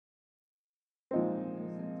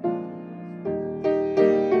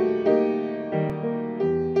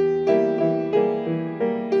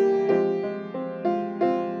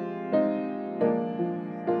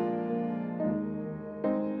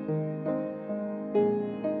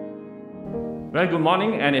Very good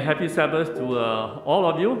morning and a happy Sabbath to all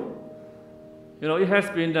of you. You know, it has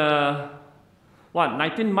been,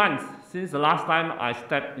 19 months since the last time I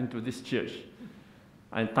stepped into this church.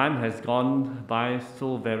 And time has gone by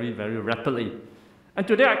so very, very rapidly. And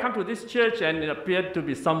today I come to this church and it appeared to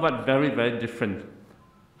be somewhat very, very different.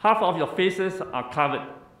 Half of your faces are covered,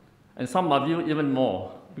 and some of you even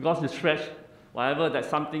more, because you stretch whatever that's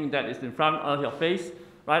something that is in front of your face,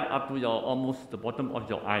 right up to almost the bottom of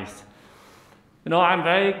your eyes. You know, I'm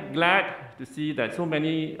very glad to see that so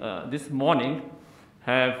many this morning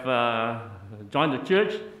have joined the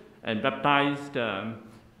church and baptized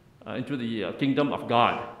into the kingdom of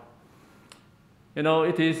God. You know,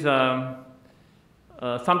 it is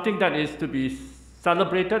something that is to be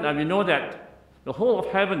celebrated, and we know that the whole of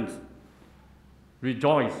heavens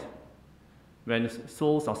rejoice when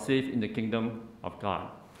souls are saved in the kingdom of God.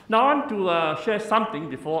 Now, I want to share something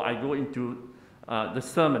before I go into the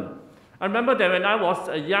sermon. I remember that when I was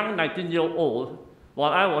a young 19-year-old,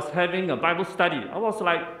 while I was having a Bible study, I was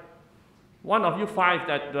like one of you five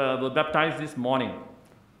that were baptized this morning,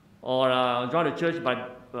 or joined the church by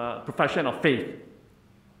profession of faith.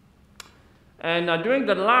 And during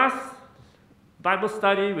the last Bible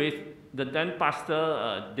study with the then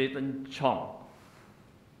pastor, Dayton Chong,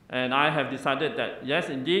 and I have decided that, yes,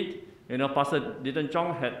 indeed, you know, Pastor Dayton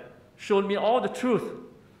Chong had shown me all the truth,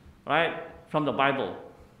 right, from the Bible.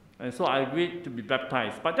 And so I agreed to be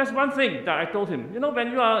baptized. But that's one thing that I told him. You know,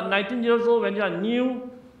 when you are 19 years old, when you are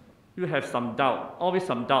new, you have some doubt, always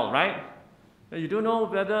some doubt, right? And you don't know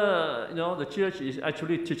whether, you know, the church is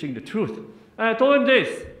actually teaching the truth. And I told him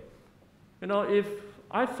this, you know, if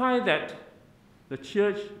I find that the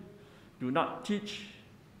church do not teach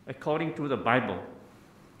according to the Bible,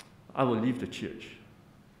 I will leave the church.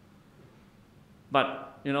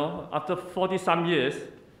 But, you know, after 40-some years,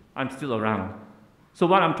 I'm still around. So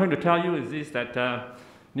what I'm trying to tell you is this, that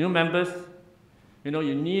new members, you know,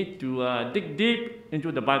 you need to dig deep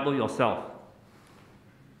into the Bible yourself,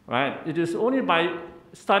 right? It is only by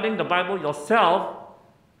studying the Bible yourself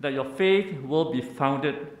that your faith will be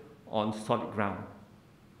founded on solid ground,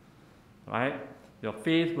 right? Your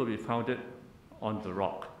faith will be founded on the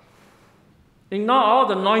rock. Ignore all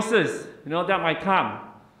the noises, you know, that might come,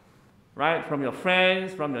 right? From your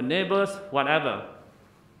friends, from your neighbors, whatever.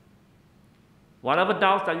 Whatever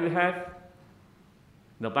doubts that you have,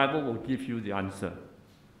 the Bible will give you the answer.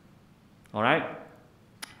 All right?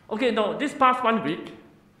 Okay, now this past 1 week,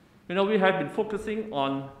 you know, we have been focusing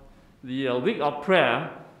on the week of prayer,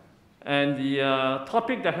 and the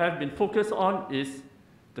topic that has been focused on is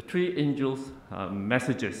the three angels'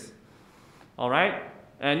 messages. All right?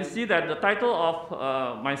 And you see that the title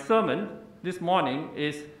of my sermon this morning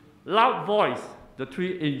is Loud Voice, the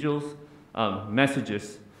Three Angels'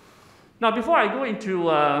 Messages. Now, before I go into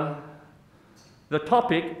the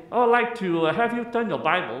topic, I would like to have you turn your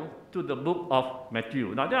Bible to the book of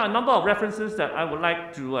Matthew. Now, there are a number of references that I would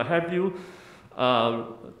like to have you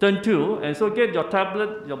turn to, and so get your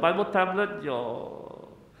tablet, your Bible tablet, your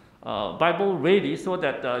Bible ready so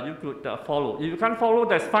that you could follow. If you can't follow,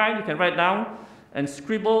 that's fine. You can write down and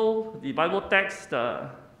scribble the Bible text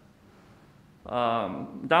down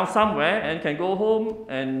somewhere, and can go home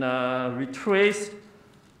and retrace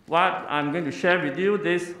what I'm going to share with you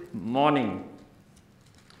this morning.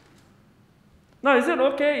 Now, is it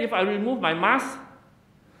okay if I remove my mask?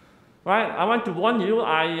 Right? I want to warn you,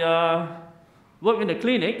 I work in the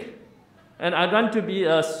clinic, and I want to be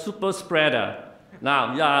a super spreader.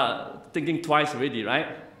 Now, you are thinking twice already, right?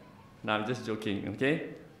 No, I'm just joking, okay?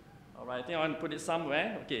 All right, I think I want to put it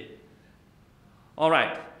somewhere. Okay. All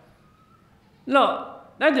right. Now,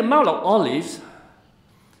 at the Mount of Olives,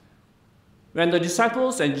 when the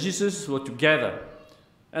disciples and Jesus were together,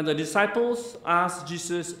 and the disciples asked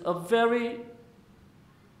Jesus a very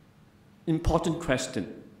important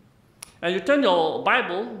question. And you turn your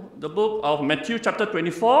Bible, the book of Matthew chapter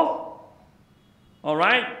 24, all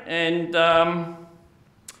right? And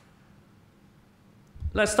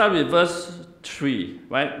let's start with verse 3,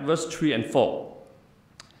 right? Verse 3 and 4.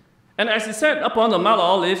 And as he sat upon the Mount of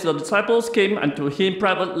Olives, the disciples came unto him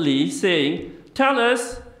privately, saying, Tell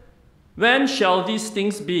us, when shall these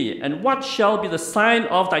things be, and what shall be the sign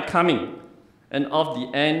of thy coming, and of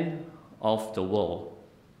the end of the world?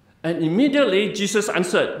 And immediately Jesus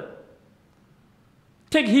answered,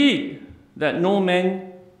 Take heed that no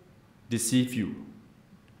man deceive you.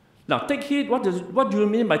 Now, take heed, what do you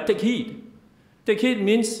mean by take heed? Take heed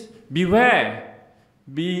means beware,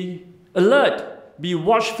 be alert, be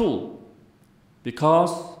watchful,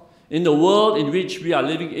 because in the world in which we are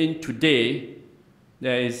living in today,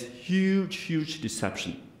 there is huge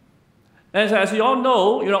deception. As you all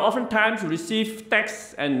know, oftentimes we receive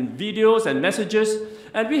texts and videos and messages,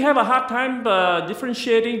 and we have a hard time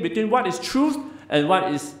differentiating between what is truth and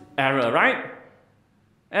what is error, right?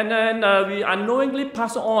 And then we unknowingly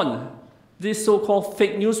pass on these so-called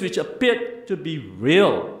fake news which appear to be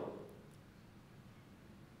real.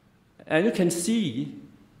 And you can see,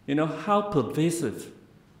 how pervasive,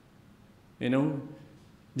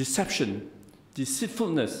 deception,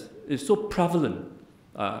 deceitfulness is so prevalent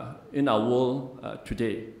in our world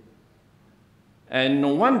today. And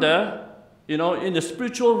no wonder, in the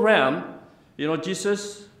spiritual realm,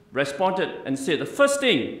 Jesus responded and said, the first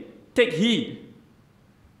thing, take heed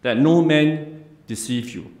that no man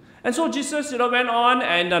deceive you. And so Jesus, went on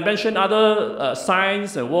and mentioned other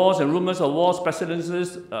signs and wars and rumors of wars,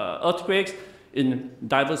 pestilences, earthquakes in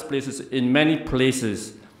diverse places, in many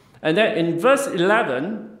places. And then in verse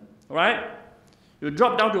 11, right, you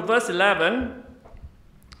drop down to verse 11,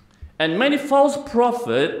 and many false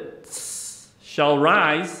prophets shall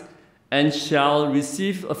rise and shall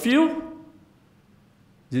receive a few,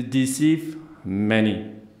 deceive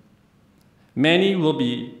many. Many will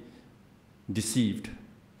be deceived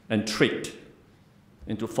and tricked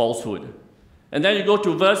into falsehood. And then you go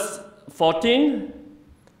to verse 14,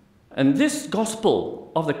 and this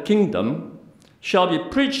gospel of the kingdom shall be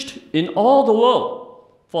preached in all the world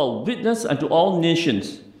for a witness unto all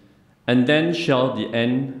nations, and then shall the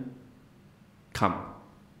end come.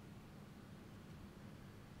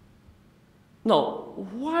 Now,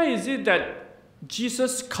 why is it that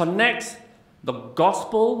Jesus connects the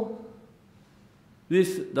gospel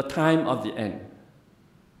with the time of the end?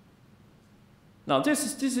 Now,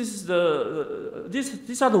 these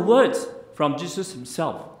are the words from Jesus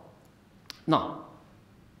himself. Now,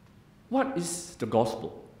 what is the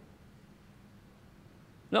gospel?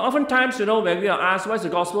 Now, oftentimes, when we are asked what is the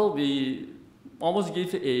gospel, we almost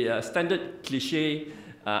give a standard cliche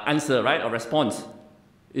answer, right, or response.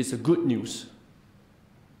 It's a good news.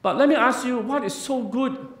 But let me ask you, what is so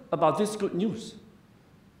good about this good news?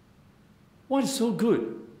 What is so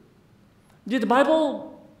good? Did the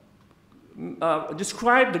Bible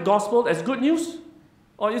describe the gospel as good news?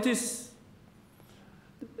 Or it is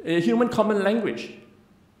a human common language?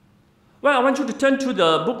 Well, I want you to turn to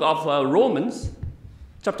the book of Romans,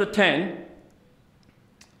 chapter 10,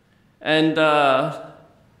 and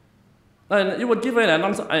you will give an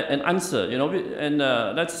answer, and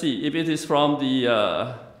let's see if it is from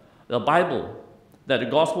the Bible that the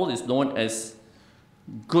gospel is known as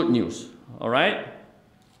good news, all right?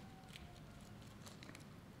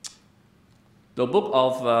 The book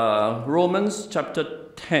of Romans, chapter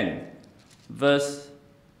 10, verse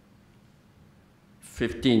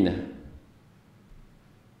 15.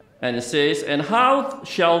 And it says, and how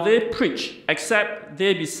shall they preach except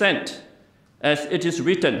they be sent? As it is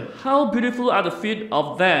written, how beautiful are the feet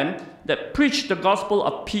of them that preach the gospel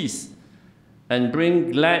of peace and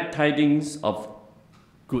bring glad tidings of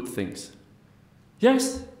good things.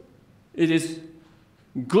 Yes, it is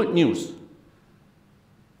good news.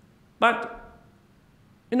 But,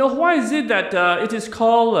 why is it that it is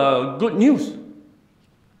called good news?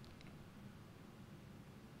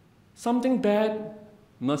 Something bad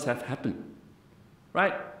must have happened,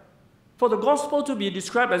 right? For the gospel to be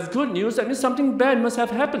described as good news, that means something bad must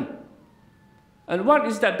have happened. And what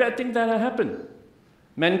is that bad thing that had happened?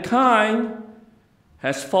 Mankind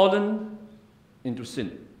has fallen into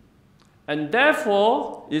sin, and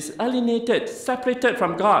therefore is alienated, separated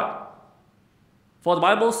from God. For the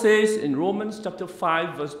Bible says in Romans chapter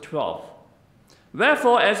 5, verse 12,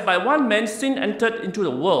 wherefore, as by one man sin entered into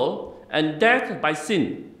the world, and death by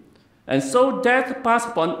sin, and so death passed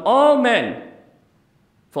upon all men,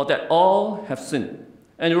 for that all have sinned.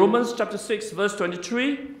 And in Romans chapter 6, verse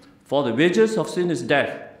 23, for the wages of sin is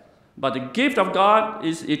death, but the gift of God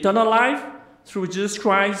is eternal life through Jesus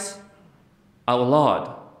Christ our Lord.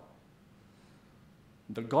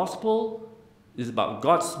 The gospel is about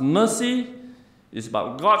God's mercy, is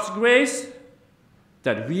about God's grace,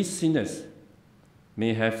 that we sinners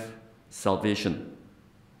may have salvation.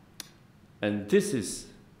 And this is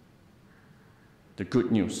the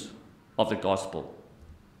good news of the gospel.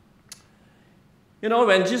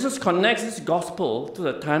 When Jesus connects this gospel to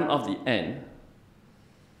the time of the end,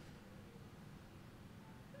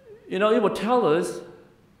 it will tell us,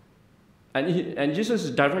 and Jesus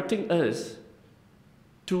is directing us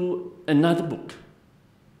to another book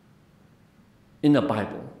in the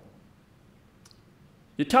Bible.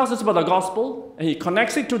 He tells us about the gospel, and he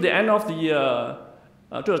connects it to the end of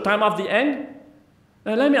to the time of the end.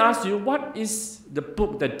 Now let me ask you, what is the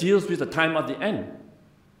book that deals with the time of the end?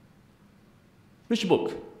 Which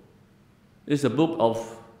book? It's the book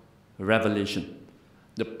of Revelation,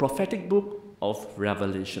 the prophetic book of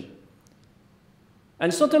Revelation.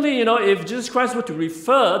 And certainly, if Jesus Christ were to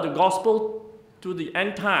refer the gospel to the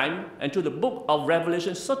end time and to the book of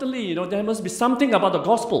Revelation, certainly, there must be something about the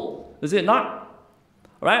gospel, is it not?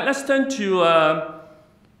 All right, let's turn to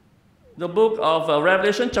the book of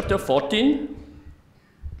Revelation, chapter 14.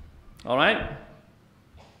 All right?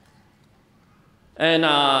 And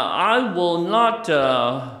I will not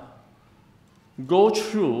go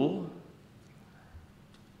through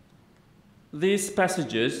these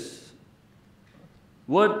passages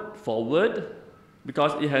word for word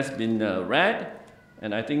because it has been read,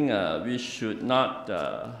 and I think we should not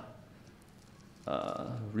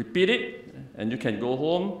repeat it, and you can go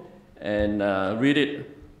home and read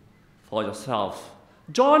it for yourself.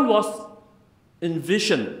 John was in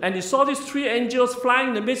vision, and he saw these three angels flying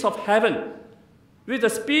in the midst of heaven with the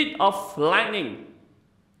speed of lightning.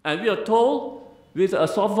 And we are told, with a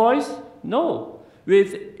soft voice? No,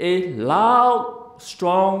 with a loud,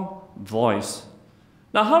 strong voice.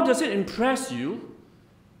 Now, how does it impress you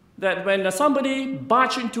that when somebody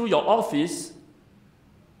barges into your office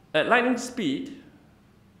at lightning speed,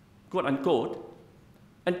 quote unquote,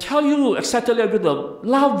 and tell you excitedly with a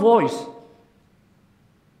loud voice,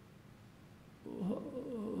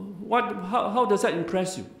 how does that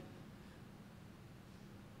impress you?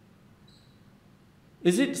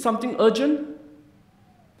 Is it something urgent?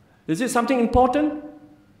 Is it something important?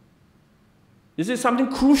 Is it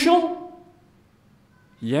something crucial?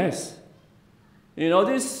 Yes.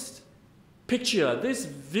 This picture, this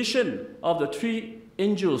vision of the three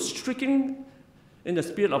angels streaking in the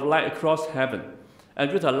speed of light across heaven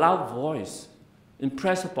and with a loud voice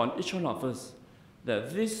impress upon each one of us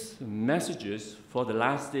that these messages for the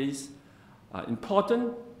last days are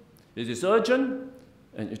important, it is urgent,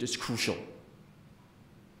 and it is crucial.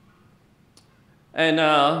 And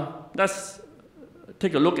let's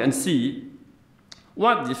take a look and see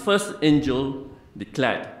what the first angel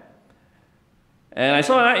declared. And I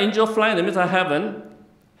saw that angel fly in the midst of heaven,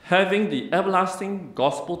 having the everlasting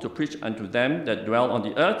gospel to preach unto them that dwell on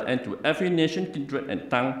the earth, and to every nation, kindred,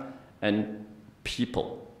 and tongue, and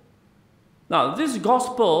people. Now, this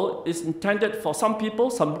gospel is intended for some people,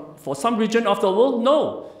 for some region of the world?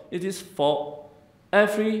 No, it is for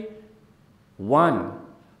every one,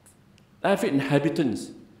 every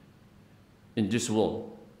inhabitant in this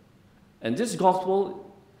world. And this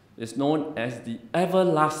gospel is known as the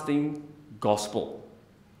everlasting gospel.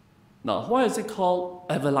 Now, why is it called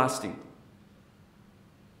everlasting?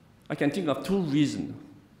 I can think of two reasons.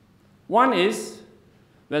 One is,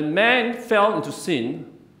 when man fell into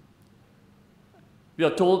sin, we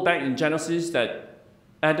are told back in Genesis that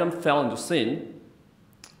Adam fell into sin,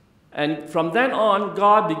 and from then on,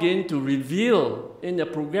 God began to reveal in a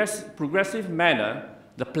progressive manner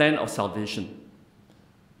the plan of salvation.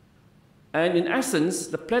 And in essence,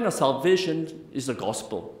 the plan of salvation is the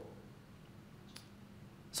gospel.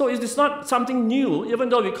 So it is not something new, even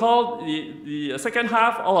though we call the second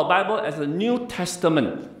half of our Bible as the New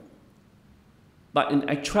Testament. But in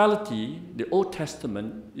actuality, the Old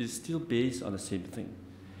Testament is still based on the same thing.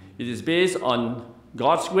 It is based on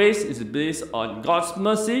God's grace, it is based on God's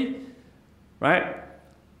mercy, right?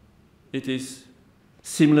 It is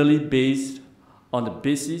similarly based on the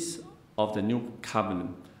basis of the New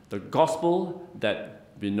Covenant. The gospel that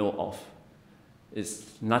we know of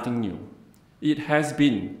is nothing new. It has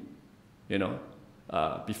been,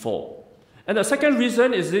 before. And the second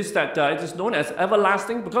reason is this, that it is known as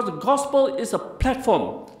everlasting because the gospel is a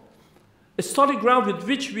platform, a solid ground with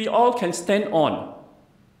which we all can stand on.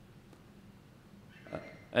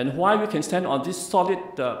 And why we can stand on this solid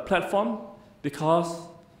platform? Because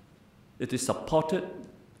it is supported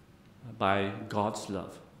by God's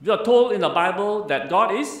love. We are told in the Bible that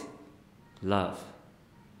God is love.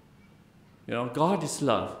 God is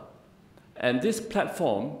love. And this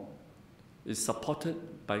platform is supported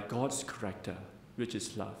by God's character, which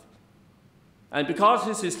is love. And because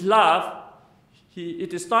this is love,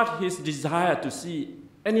 it is not his desire to see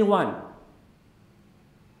anyone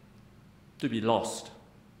to be lost.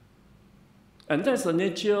 And that's the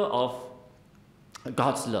nature of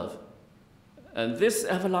God's love. And this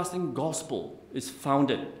everlasting gospel is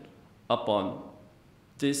founded upon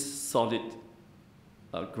this solid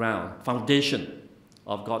foundation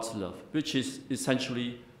of God's love, which is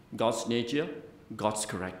essentially God's nature, God's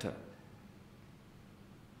character.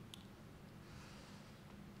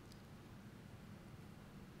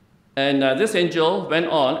 And this angel went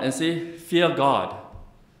on and said, "Fear God."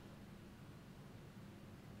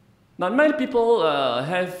 Now, many people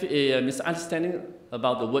have a misunderstanding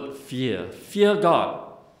about the word fear. Fear God.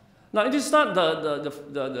 Now, it is not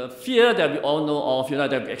the fear that we all know of,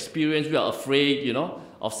 that we experience. We are afraid,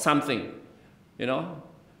 of something,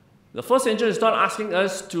 The first angel is not asking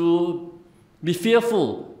us to be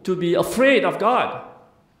fearful, to be afraid of God,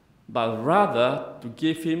 but rather to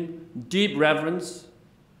give him deep reverence,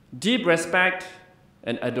 deep respect,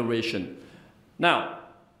 and adoration. Now,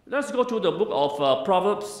 let's go to the book of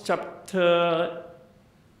Proverbs chapter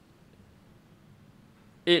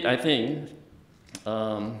 8, I think.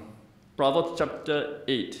 Proverbs chapter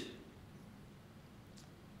 8.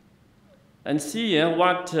 And see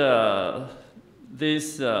what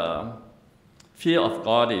this fear of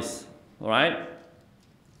God is. All right?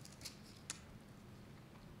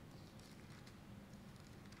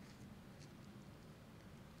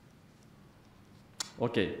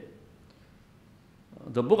 Okay.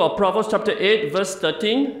 The book of Proverbs chapter 8, verse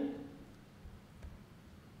 13.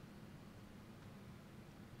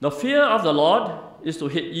 The fear of the Lord is to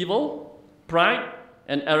hate evil, pride,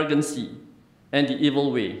 and arrogancy, and the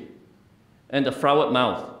evil way, and the froward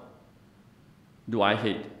mouth do I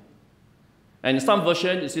hate. And in some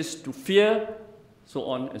versions, it says to fear, so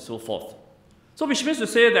on and so forth. So which means to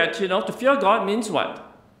say that, to fear God means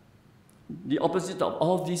what? The opposite of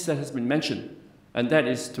all these that has been mentioned, and that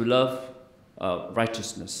is to love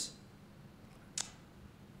righteousness.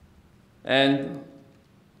 And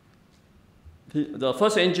the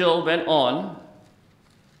first angel went on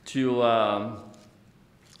to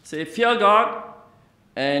say, fear God,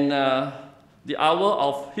 and the hour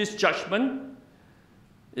of his judgment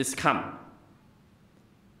is come.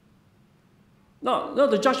 No,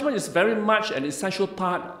 the judgment is very much an essential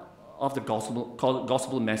part of the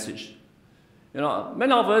gospel message.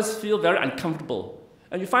 Many of us feel very uncomfortable,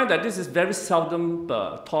 and you find that this is very seldom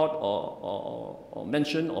taught or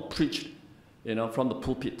mentioned or preached, from the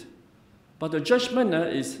pulpit. But the judgment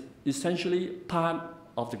is essentially part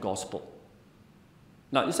of the gospel.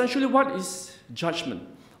 Now, essentially, what is judgment?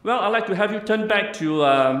 Well, I'd like to have you turn back to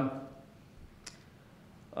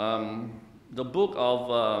the book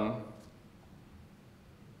of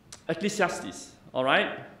Ecclesiastes, all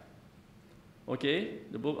right? Okay,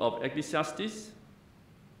 the book of Ecclesiastes.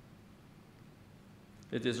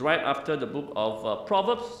 It is right after the book of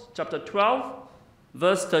Proverbs, chapter 12,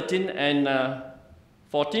 verse 13 and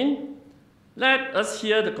 14. Let us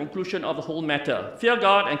hear the conclusion of the whole matter. Fear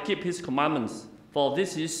God and keep his commandments, for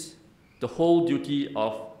this is the whole duty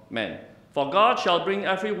of man. For God shall bring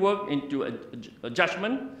every work into a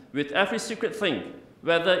judgment with every secret thing,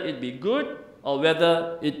 whether it be good or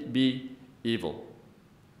whether it be evil.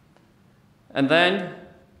 And then,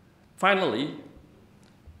 finally,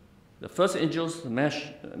 the first angel's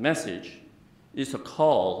message is a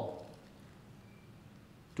call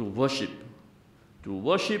to worship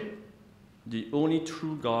the only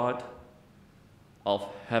true God of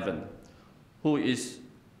heaven, who is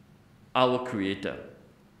our Creator.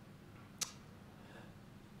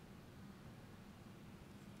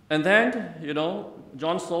 And then,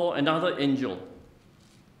 John saw another angel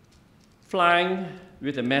flying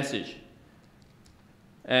with a message.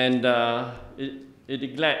 And it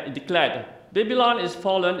declared, Babylon is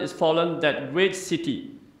fallen, that great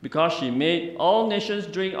city, because she made all nations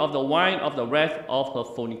drink of the wine of the wrath of her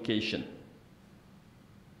fornication.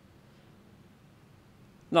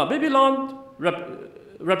 Now, Babylon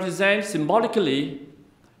represents symbolically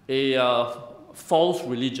a false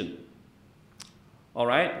religion. All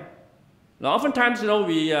right? Now, oftentimes,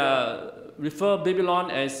 we refer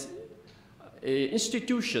Babylon as an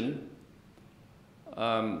institution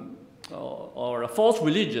or a false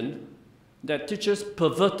religion that teaches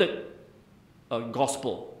perverted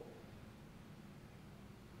gospel.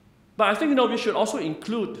 But I think, we should also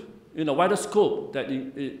include, in a wider scope, that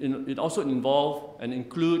it also involve and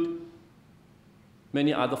include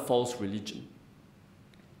many other false religions.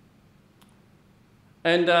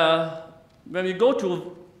 And when we go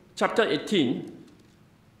to chapter 18,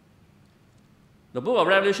 the book of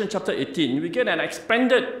Revelation, chapter 18, we get an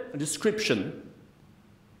expanded description,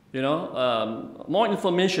 more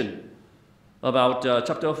information about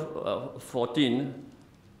chapter 14,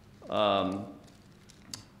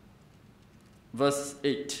 verse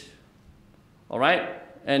 8. All right?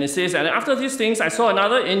 And it says, and after these things, I saw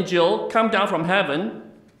another angel come down from heaven,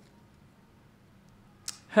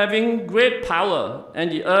 having great power,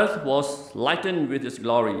 and the earth was lightened with his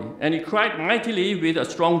glory. And he cried mightily with a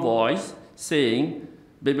strong voice, saying,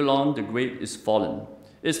 Babylon the great is fallen.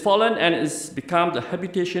 Is fallen and is become the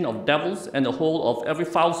habitation of devils and the hole of every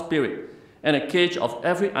foul spirit, and a cage of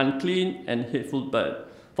every unclean and hateful bird.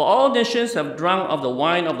 For all nations have drunk of the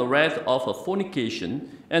wine of the wrath of her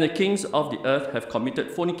fornication, and the kings of the earth have committed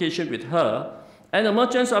fornication with her, And the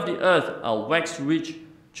merchants of the earth are waxed rich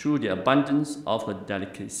through the abundance of her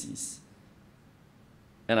delicacies.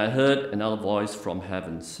 And I heard another voice from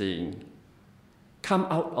heaven saying, come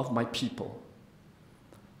out of my people.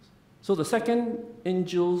 So the second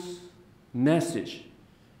angel's message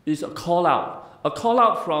is a call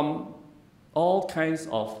out from all kinds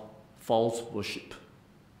of false worship.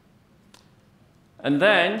 And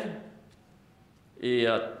then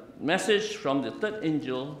a message from the third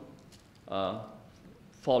angel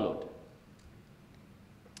followed,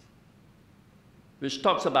 which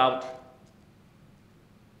talks about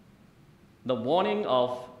the warning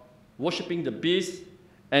of worshiping the beast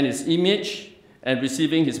and his image and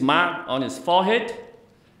receiving his mark on his forehead,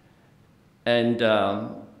 and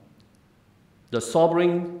the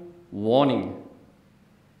sobering warning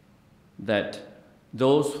that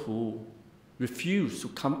those who refuse to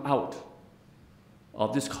come out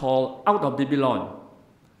of this call out of Babylon,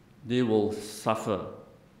 they will suffer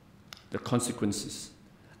the consequences.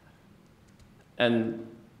 And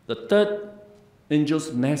the third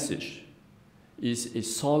angel's message is a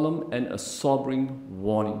solemn and a sobering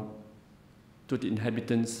warning to the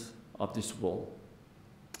inhabitants of this world.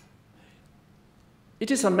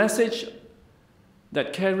 It is a message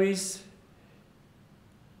that carries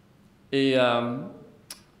either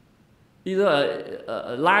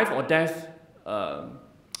a life or death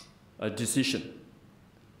a decision.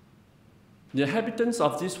 The inhabitants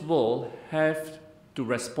of this world have to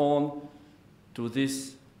respond to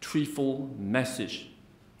this threefold message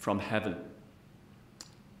from heaven.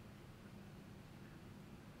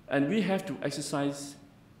 And we have to exercise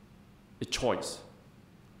a choice,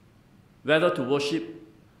 whether to worship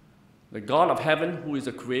the God of heaven, who is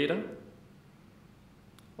the creator,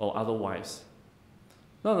 or otherwise.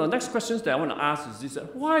 Now, the next question that I want to ask is this: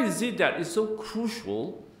 why is it that it's so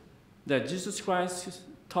crucial that Jesus Christ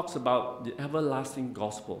talks about the everlasting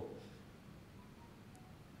gospel,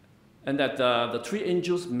 and that the three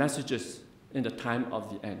angels' messages in the time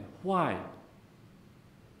of the end? Why?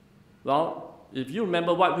 Well, if you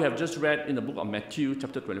remember what we have just read in the book of Matthew,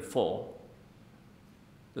 chapter 24,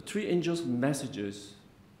 the three angels' messages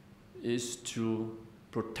is to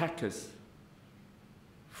protect us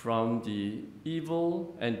from the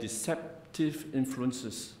evil and deceptive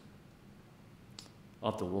influences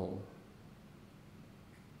of the world.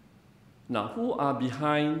 Now, who are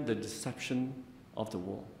behind the deception of the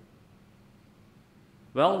world?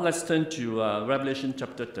 Well, let's turn to Revelation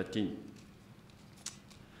chapter 13.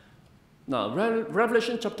 Now,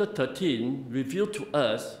 Revelation chapter 13 revealed to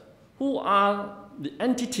us who are the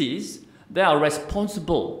entities that are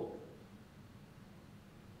responsible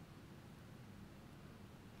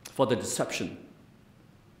for the deception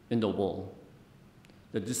in the world.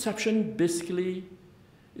 The deception basically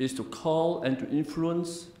is to call and to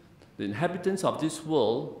influence the inhabitants of this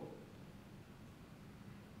world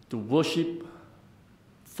to worship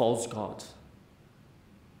false gods.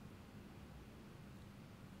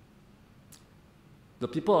 The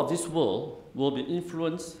people of this world will be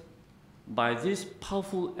influenced by these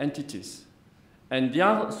powerful entities, and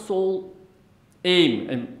their sole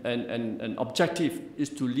aim and objective is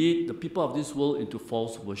to lead the people of this world into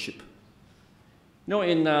false worship. Now,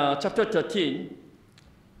 in chapter 13,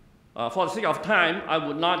 for the sake of time, I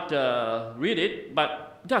would not read it,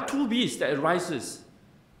 but there are two beasts that arises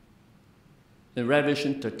in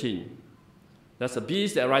Revelation 13. There's a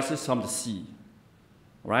beast that arises from the sea,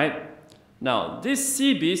 right? Now, this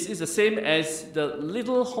sea beast is the same as the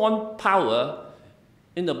little horn power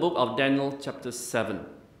in the book of Daniel chapter 7.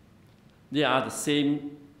 They are the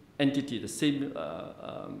same entity, the same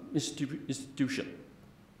institution,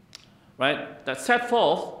 right? That set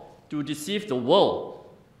forth to deceive the world.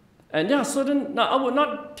 And there are certain, now I will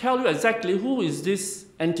not tell you exactly who is this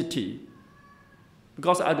entity,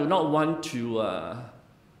 because I do not want to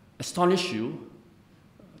astonish you,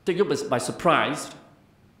 take you by surprise,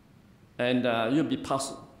 and you'll be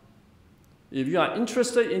puzzled. If you are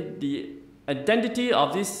interested in the identity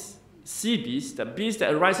of this sea beast, the beast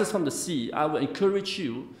that arises from the sea, I will encourage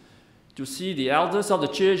you to see the elders of the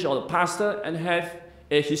church or the pastor and have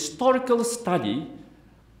a historical study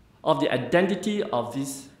of the identity of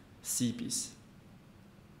this sea beast.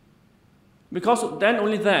 Because then,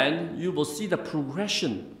 only then, you will see the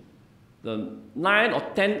progression, the 9 or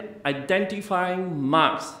 10 identifying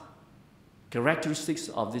marks, characteristics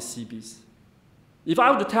of this sea beast. If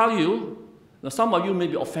I were to tell you, now some of you may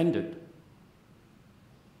be offended.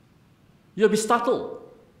 You'll be startled.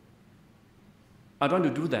 I don't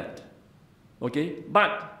want to do that. Okay?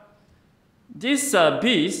 But this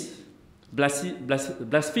beast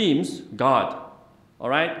blasphemes God. All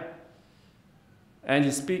right? And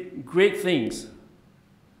he speaks great things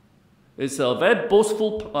It's a very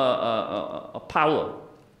boastful power,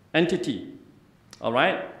 entity. All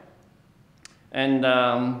right? And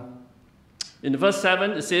in verse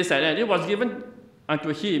 7, it says that it was given unto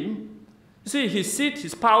him. You see, his seat,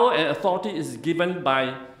 his power and authority is given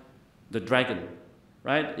by the dragon.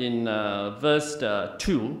 Right? In verse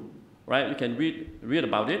 2, right? You can read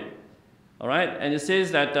about it. All right? And it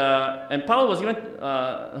says that, and power was given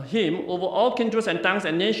him over all kindreds and tongues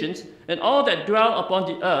and nations, and all that dwell upon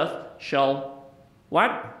the earth shall,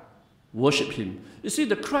 what? Worship him. You see,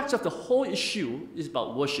 the crux of the whole issue is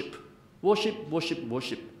about worship. Worship, worship,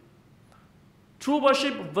 worship. True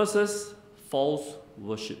worship versus false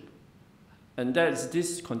worship. And that is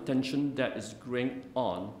this contention that is going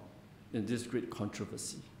on in this great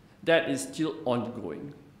controversy. That is still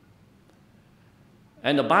ongoing.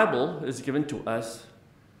 And the Bible is given to us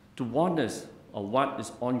to warn us of what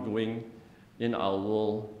is ongoing in our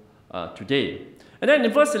world today. And then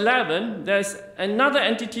in verse 11, there's another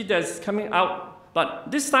entity that's coming out,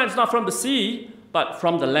 but this time it's not from the sea, but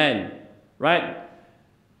from the land, right?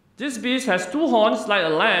 This beast has 2 horns like a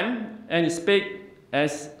lamb, and he spake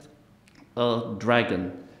as a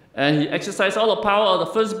dragon. And he exercised all the power of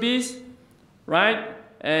the first beast, right?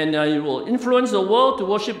 And he will influence the world to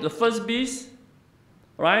worship the first beast,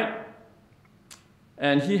 right?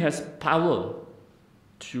 And he has power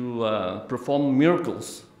to perform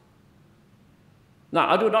miracles. Now,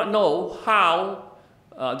 I do not know how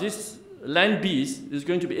this land beast is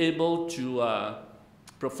going to be able to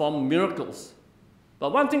perform miracles.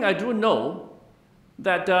 But one thing I do know,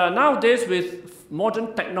 that nowadays with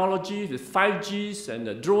modern technology, with 5Gs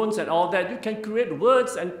and drones and all that, you can create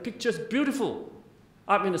words and pictures beautiful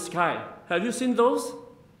up in the sky. Have you seen those?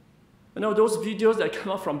 You know, those videos that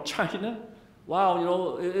come out from China? Wow, you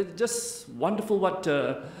know, it's just wonderful what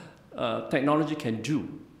technology can do.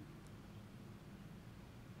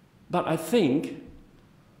 But I think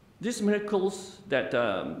these miracles that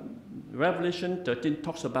Revelation 13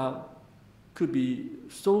 talks about could be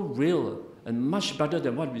so real and much better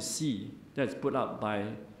than what we see that's put up by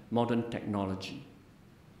modern technology.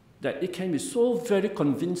 That it can be so very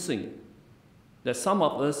convincing that some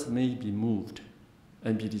of us may be moved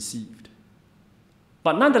and be deceived.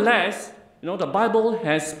 But nonetheless, you know, the Bible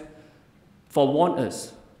has forewarned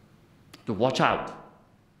us to watch out.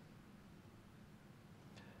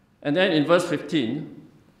 And then in verse 15,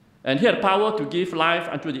 and he had power to give life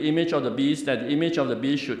unto the image of the beast, that the image of the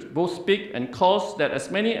beast should both speak and cause that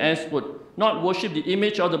as many as would not worship the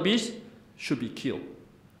image of the beast should be killed.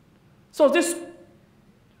 So this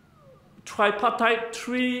tripartite,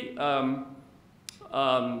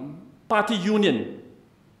 party union,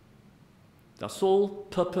 the sole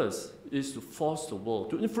purpose is to force the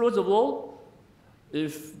world, to influence the world.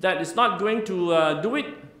 If that is not going to do it,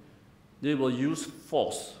 they will use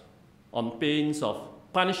force on pains of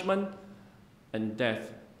punishment and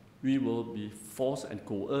death. We will be forced and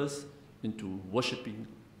coerced into worshipping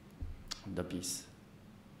the beast.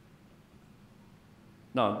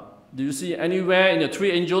 Now, do you see anywhere in the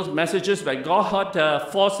 3 angels' messages where God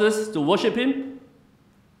forces to worship him?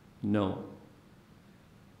 No.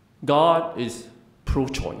 God is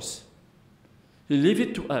pro-choice. He leaves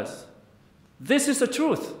it to us. This is the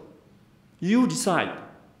truth. You decide.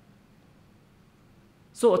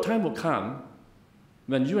 So a time will come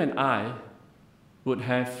when you and I would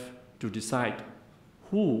have to decide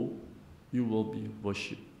who you will be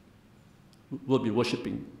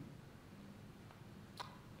worshiping.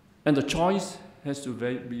 And the choice has to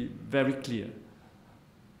be very clear.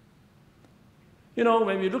 You know,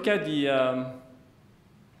 when we look at the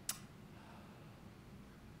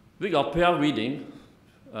Week of Prayer reading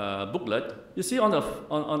booklet, you see on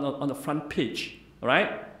the front page,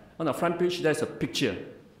 right? On the front page, there's a picture.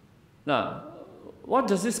 Now, what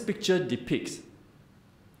does this picture depict?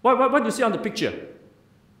 What do you see on the picture?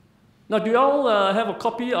 Now, do you all have a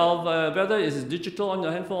copy of, whether it's digital on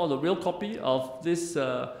your handphone or the real copy of this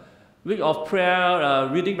Week of Prayer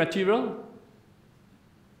reading material?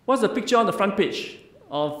 What's the picture on the front page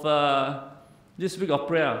of this Week of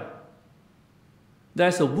Prayer?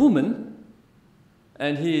 There's a woman,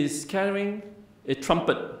 and he is carrying a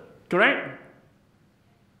trumpet, correct?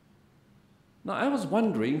 Now, I was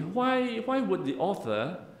wondering, why would the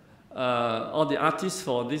author or the artist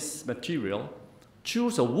for this material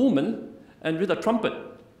choose a woman and with a trumpet?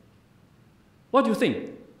 What do you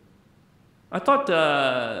think? I thought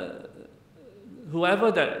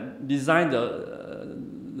whoever that designed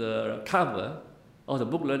the cover of the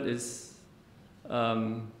booklet is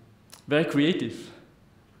very creative.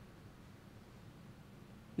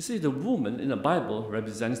 You see, the woman in the Bible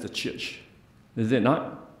represents the church, is it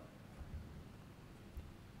not?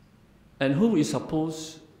 And who is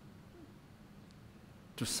supposed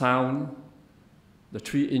to sound the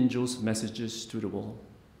three angels' messages to the world?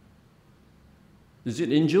 Is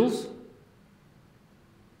it angels?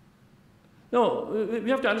 No,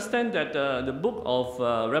 we have to understand that the book of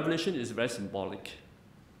Revelation is very symbolic.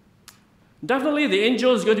 Definitely the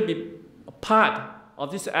angel is going to be a part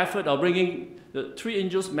of this effort of bringing the three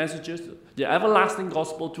angels' messages, the everlasting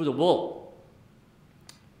gospel to the world.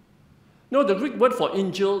 No, the Greek word for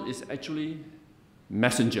angel is actually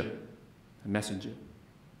messenger. A messenger.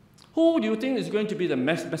 Who do you think is going to be the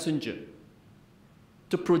messenger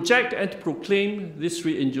to project and to proclaim these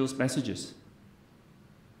three angels' messages?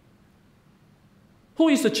 Who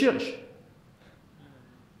is the church?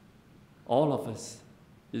 All of us.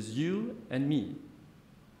 It's you and me.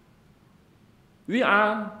 We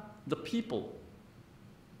are the people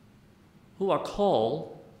who are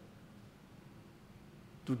called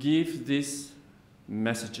to give these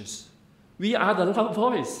messages. We are the loud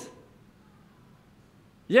voice.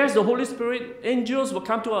 Yes, the Holy Spirit, angels will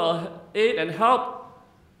come to our aid and help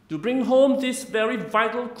to bring home these very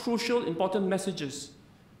vital, crucial, important messages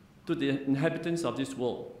to the inhabitants of this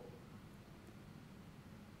world.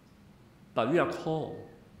 But we are called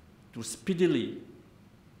to speedily,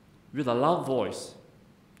 with a loud voice,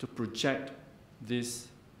 to project these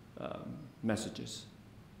messages.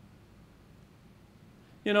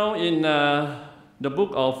 You know, in the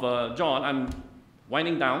book of John, I'm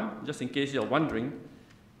winding down, just in case you're wondering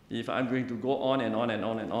if I'm going to go on and on and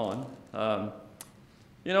on and on.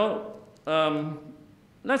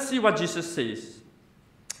 Let's see what Jesus says.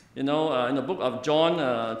 In the book of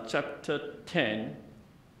John, chapter 10,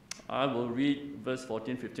 I will read verse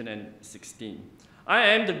 14, 15, and 16. I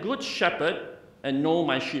am the good shepherd and know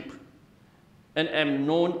my sheep, and am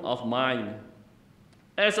known of mine.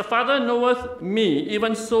 As the Father knoweth me,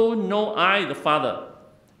 even so know I the Father,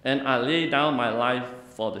 and I lay down my life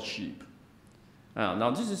for the sheep.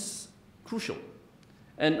 Now this is crucial.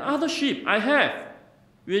 And other sheep I have,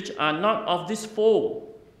 which are not of this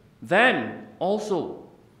fold, them also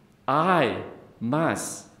I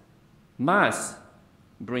must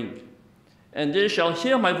bring. And they shall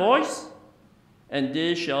hear my voice, and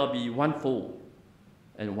they shall be one fold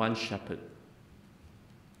and one shepherd.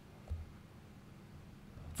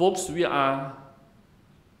 Folks, we are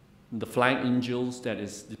the flying angels that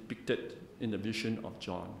is depicted in the vision of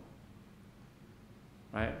John.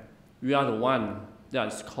 Right? We are the one that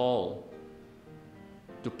is called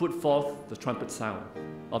to put forth the trumpet sound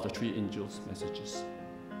of the three angels' messages.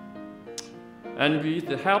 And with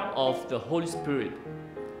the help of the Holy Spirit,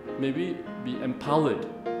 may we be empowered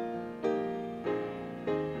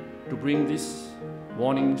to bring these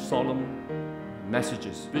warning, solemn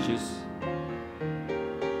messages, which is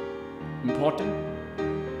important,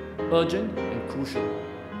 urgent, and crucial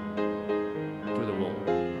to the world.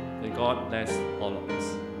 May God bless all of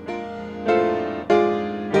us.